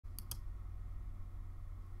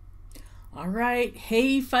All right.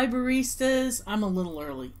 Hey, Fiberistas. I'm a little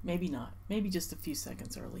early. Maybe not. Maybe just a few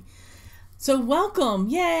seconds early. So, welcome.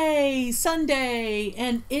 Yay! Sunday.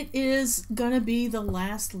 And it is going to be the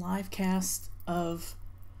last live cast of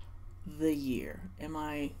the year. Am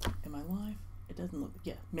I live? It doesn't look.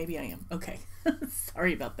 Yeah, maybe I am. Okay.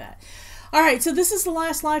 Sorry about that. All right. So, this is the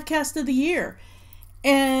last live cast of the year.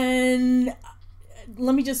 And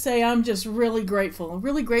let me just say I'm just really grateful. I'm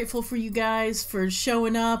really grateful for you guys for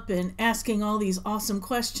showing up and asking all these awesome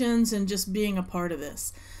questions and just being a part of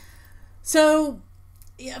this. So,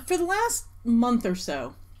 yeah, for the last month or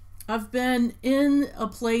so, I've been in a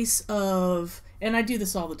place of, and I do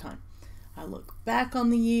this all the time, I look back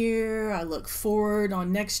on the year, I look forward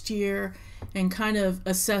on next year, and kind of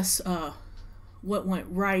assess what went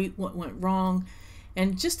right, what went wrong,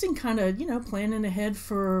 and just in kind of, planning ahead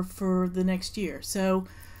for the next year. So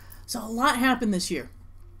a lot happened this year.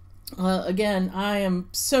 Again, I am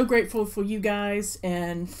so grateful for you guys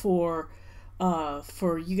and for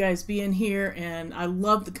you guys being here, and I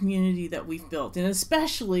love the community that we've built. And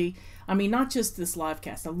especially, not just this live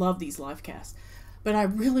cast, I love these live casts, but I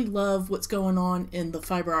really love what's going on in the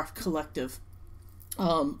Fiber Art Collective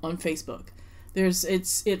on Facebook.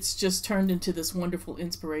 It's just turned into this wonderful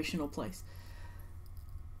inspirational place.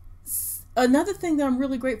 Another thing that I'm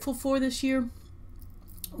really grateful for this year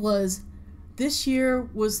was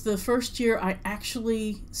the first year I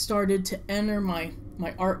actually started to enter my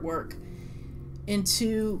artwork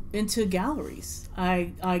into galleries.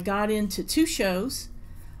 I got into 2 shows,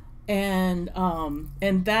 and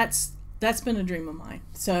that's been a dream of mine.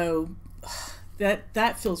 So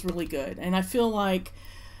that feels really good, and I feel like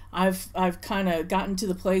I've kind of gotten to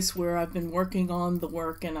the place where I've been working on the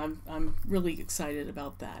work, and I'm really excited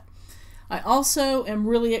about that. I also am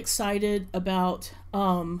really excited about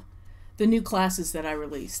the new classes that I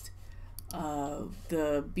released.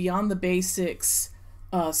 The Beyond the Basics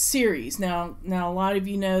series. Now a lot of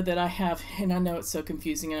you know that I have, and I know it's so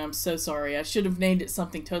confusing, and I'm so sorry. I should have named it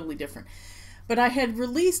something totally different. But I had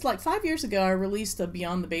released, like 5 years ago, I released a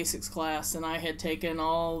Beyond the Basics class, and I had taken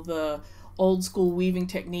all the old school weaving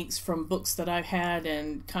techniques from books that I've had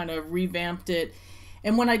and kind of revamped it.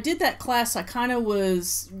 And when I did that class, I kind of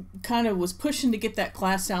was pushing to get that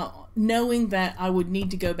class out, knowing that I would need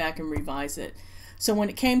to go back and revise it. So when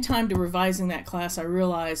it came time to revising that class, I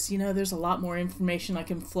realized, there's a lot more information I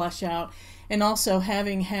can flesh out. And also,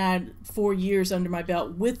 having had 4 years under my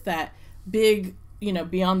belt with that big,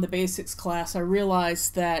 Beyond the Basics class, I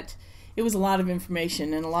realized that it was a lot of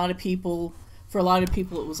information, and for a lot of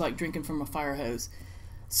people, it was like drinking from a fire hose.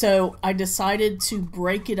 So I decided to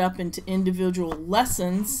break it up into individual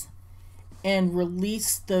lessons and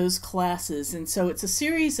release those classes. And so it's a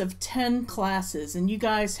series of 10 classes, and you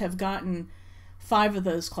guys have gotten 5 of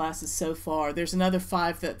those classes so far. There's another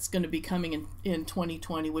 5 that's going to be coming in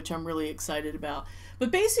 2020, which I'm really excited about. But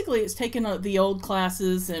basically, it's taking the old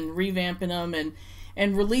classes and revamping them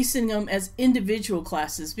and releasing them as individual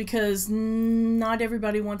classes, because not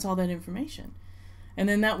everybody wants all that information. And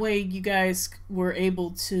then that way you guys were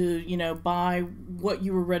able to, buy what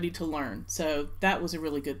you were ready to learn. So that was a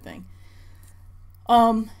really good thing.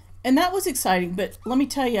 And that was exciting. But let me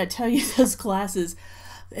tell you, those classes,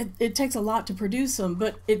 it takes a lot to produce them,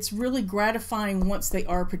 but it's really gratifying once they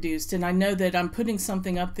are produced. And I know that I'm putting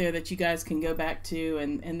something up there that you guys can go back to,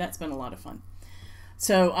 and that's been a lot of fun.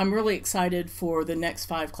 So I'm really excited for the next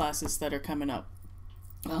 5 classes that are coming up.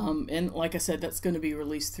 And like I said, that's going to be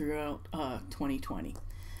released throughout 2020.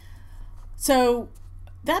 So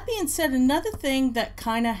that being said, another thing that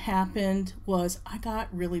kind of happened was I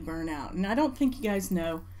got really burnt out. And I don't think you guys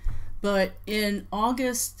know, but in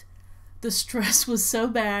August, the stress was so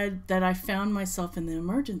bad that I found myself in the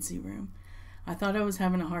emergency room. I thought I was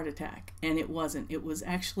having a heart attack, and it wasn't. It was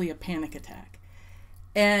actually a panic attack.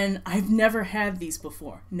 And I've never had these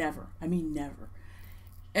before. Never. Never.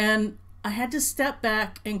 And I had to step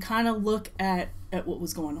back and kind of look at what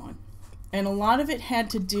was going on. And a lot of it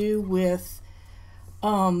had to do with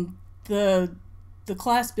the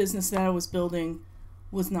class business that I was building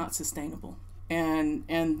was not sustainable. And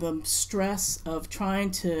the stress of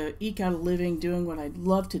trying to eke out a living doing what I'd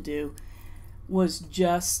love to do was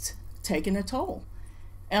just taking a toll.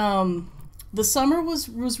 The summer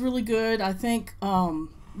was really good. I think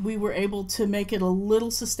we were able to make it a little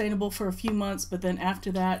sustainable for a few months, but then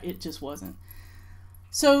after that, it just wasn't.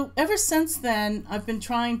 So ever since then, I've been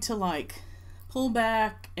trying to pull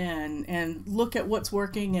back and look at what's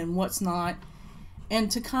working and what's not, and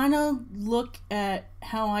to kind of look at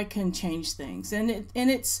how I can change things. And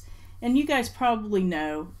you guys probably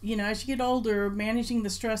know, as you get older, managing the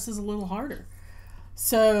stress is a little harder.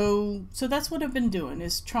 So that's what I've been doing,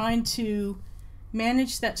 is trying to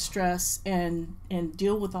manage that stress and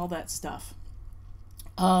deal with all that stuff.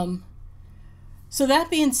 So that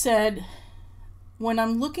being said, when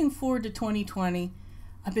I'm looking forward to 2020,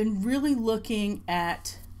 I've been really looking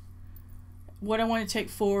at what I want to take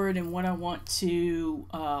forward and what I want to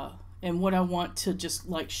just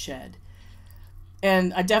like shed.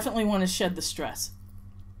 And I definitely want to shed the stress.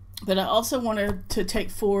 But I also wanted to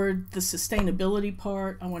take forward the sustainability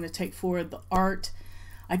part. I want to take forward the art.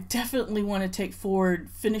 I definitely want to take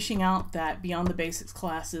forward finishing out that Beyond the Basics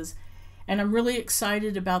classes. And I'm really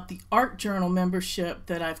excited about the art journal membership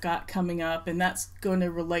that I've got coming up. And that's going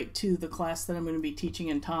to relate to the class that I'm going to be teaching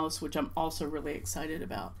in Taos, which I'm also really excited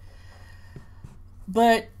about.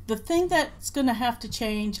 But the thing that's going to have to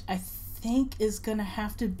change, I think, is going to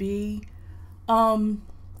have to be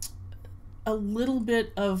a little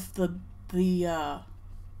bit of the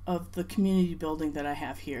community building that I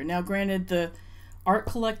have here. Now, granted, the art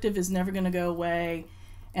collective is never going to go away,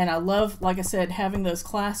 and I love, like I said, having those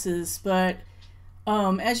classes. But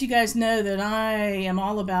as you guys know, that I am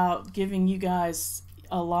all about giving you guys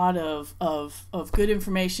a lot of good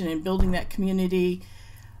information and building that community.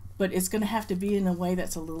 But it's going to have to be in a way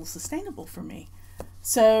that's a little sustainable for me.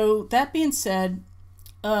 So that being said,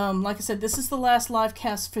 like I said, this is the last live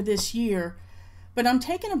cast for this year, but I'm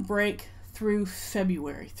taking a break through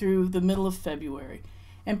February, through the middle of February.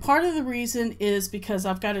 And part of the reason is because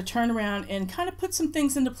I've got to turn around and kind of put some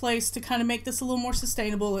things into place to kind of make this a little more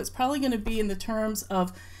sustainable. It's probably going to be in the terms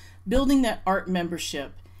of building that art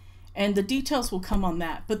membership, and the details will come on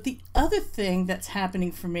that. But the other thing that's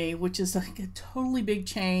happening for me, which is like a totally big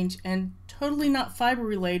change and totally not fiber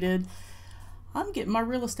related, I'm getting my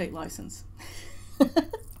real estate license.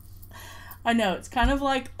 I know it's kind of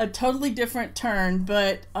like a totally different turn,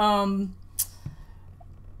 but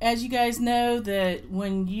as you guys know, that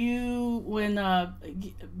when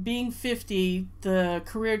being 50, the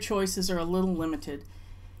career choices are a little limited,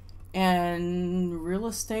 and real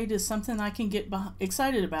estate is something I can get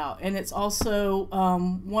excited about. And it's also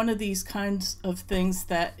one of these kinds of things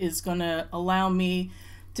that is going to allow me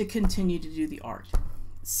to continue to do the art.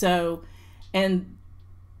 So, and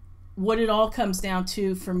what it all comes down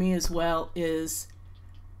to for me as well is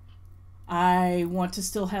I want to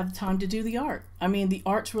still have time to do the art. I mean, the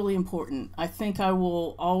art's really important. I think I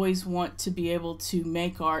will always want to be able to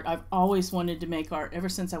make art. I've always wanted to make art ever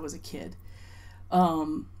since I was a kid.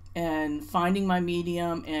 And finding my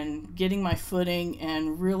medium and getting my footing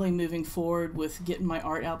and really moving forward with getting my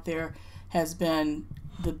art out there has been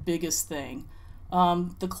the biggest thing.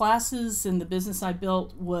 The classes and the business I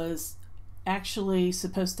built was actually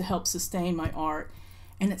supposed to help sustain my art,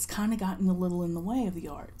 and it's kind of gotten a little in the way of the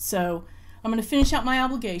art. So I'm going to finish out my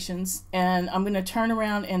obligations, and I'm going to turn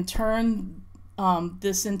around and turn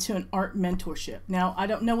this into an art mentorship. Now, I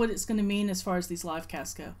don't know what it's going to mean as far as these live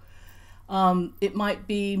casts go. It might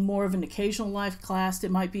be more of an occasional live class. It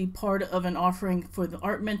might be part of an offering for the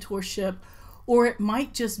art mentorship, or it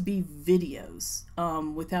might just be videos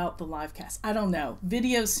without the live cast. I don't know.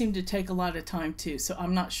 Videos seem to take a lot of time too, so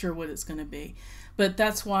I'm not sure what it's going to be. But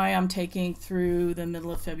that's why I'm taking through the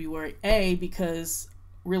middle of February, because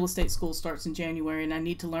real estate school starts in January, and I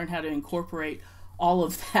need to learn how to incorporate all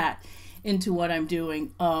of that into what I'm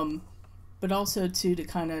doing. But also to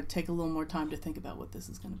kind of take a little more time to think about what this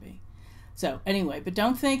is going to be. So anyway, but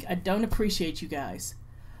don't think I don't appreciate you guys,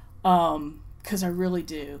 because I really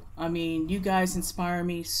do. I mean, you guys inspire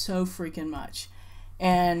me so freaking much,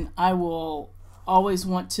 and I will always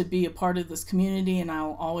want to be a part of this community, and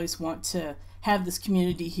I'll always want to have this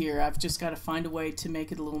community here. I've just got to find a way to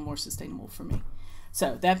make it a little more sustainable for me.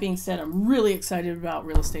 So that being said, I'm really excited about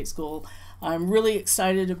real estate school. I'm really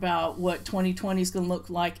excited about what 2020 is going to look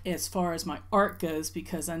like as far as my art goes,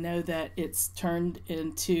 because I know that it's turned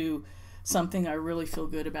into something I really feel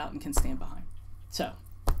good about and can stand behind. So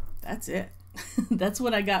that's it. That's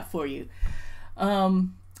what I got for you.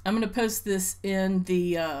 I'm going to post this in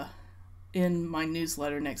the in my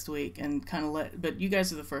newsletter next week, and kind of but you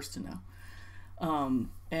guys are the first to know.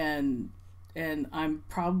 And I'm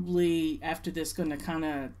probably after this going to kind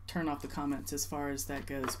of turn off the comments as far as that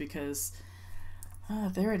goes, because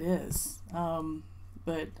there it is.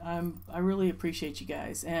 But I really appreciate you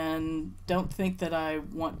guys, and don't think that I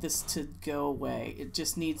want this to go away. It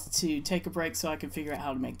just needs to take a break so I can figure out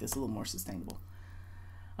how to make this a little more sustainable.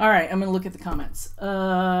 All right, I'm going to look at the comments.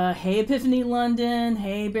 Hey, Epiphany London.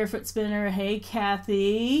 Hey, Barefoot Spinner. Hey,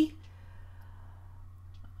 Kathy.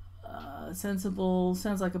 Sensible.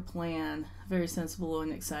 Sounds like a plan. Very sensible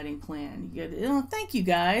and exciting plan. You get it. Oh, thank you,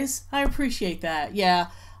 guys. I appreciate that. Yeah,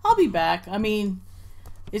 I'll be back. I mean,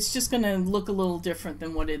 it's just going to look a little different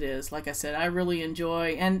than what it is. Like I said, I really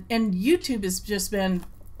enjoy, and YouTube has just been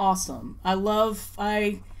awesome.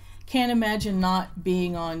 I can't imagine not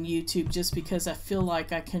being on YouTube, just because I feel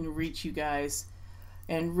like I can reach you guys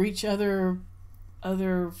and reach other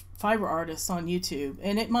fiber artists on YouTube.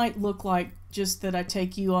 And it might look like just that I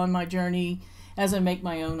take you on my journey as I make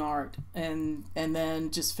my own art, and then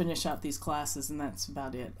just finish out these classes, and that's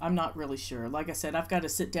about it. I'm not really sure. Like I said, I've got to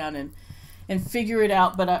sit down and figure it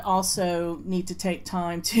out, but I also need to take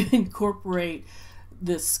time to incorporate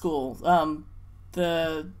this school.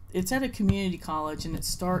 It's at a community college, and it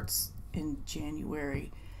starts in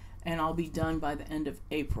January, and I'll be done by the end of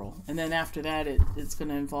April. And then after that, it's going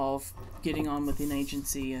to involve getting on with an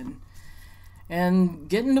agency and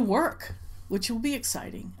getting to work, which will be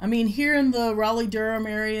exciting. I mean, here in the Raleigh-Durham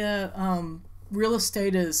area, real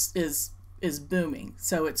estate is booming,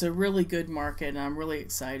 so it's a really good market, and I'm really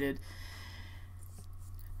excited.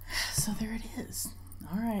 So there it is.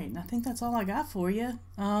 All right, and I think that's all I got for you.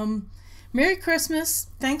 Merry Christmas.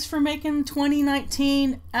 Thanks for making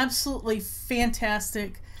 2019 absolutely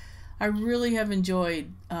fantastic. I really have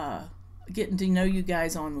enjoyed getting to know you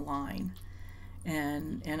guys online,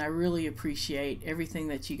 and I really appreciate everything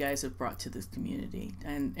that you guys have brought to this community.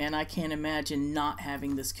 And I can't imagine not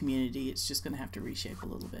having this community. It's just going to have to reshape a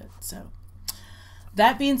little bit. So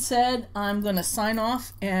that being said, I'm going to sign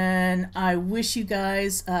off, and I wish you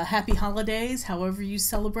guys happy holidays, however you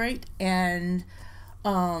celebrate, and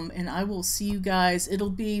I will see you guys. It'll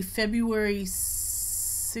be February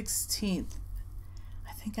 16th.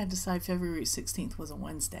 I think I decided February 16th was a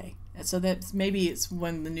Wednesday, and so that's maybe it's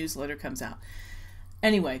when the newsletter comes out.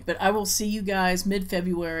 Anyway, but I will see you guys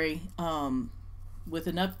mid-February with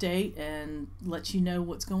an update and let you know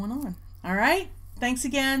what's going on. All right? Thanks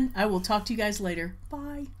again. I will talk to you guys later.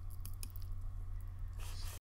 Bye.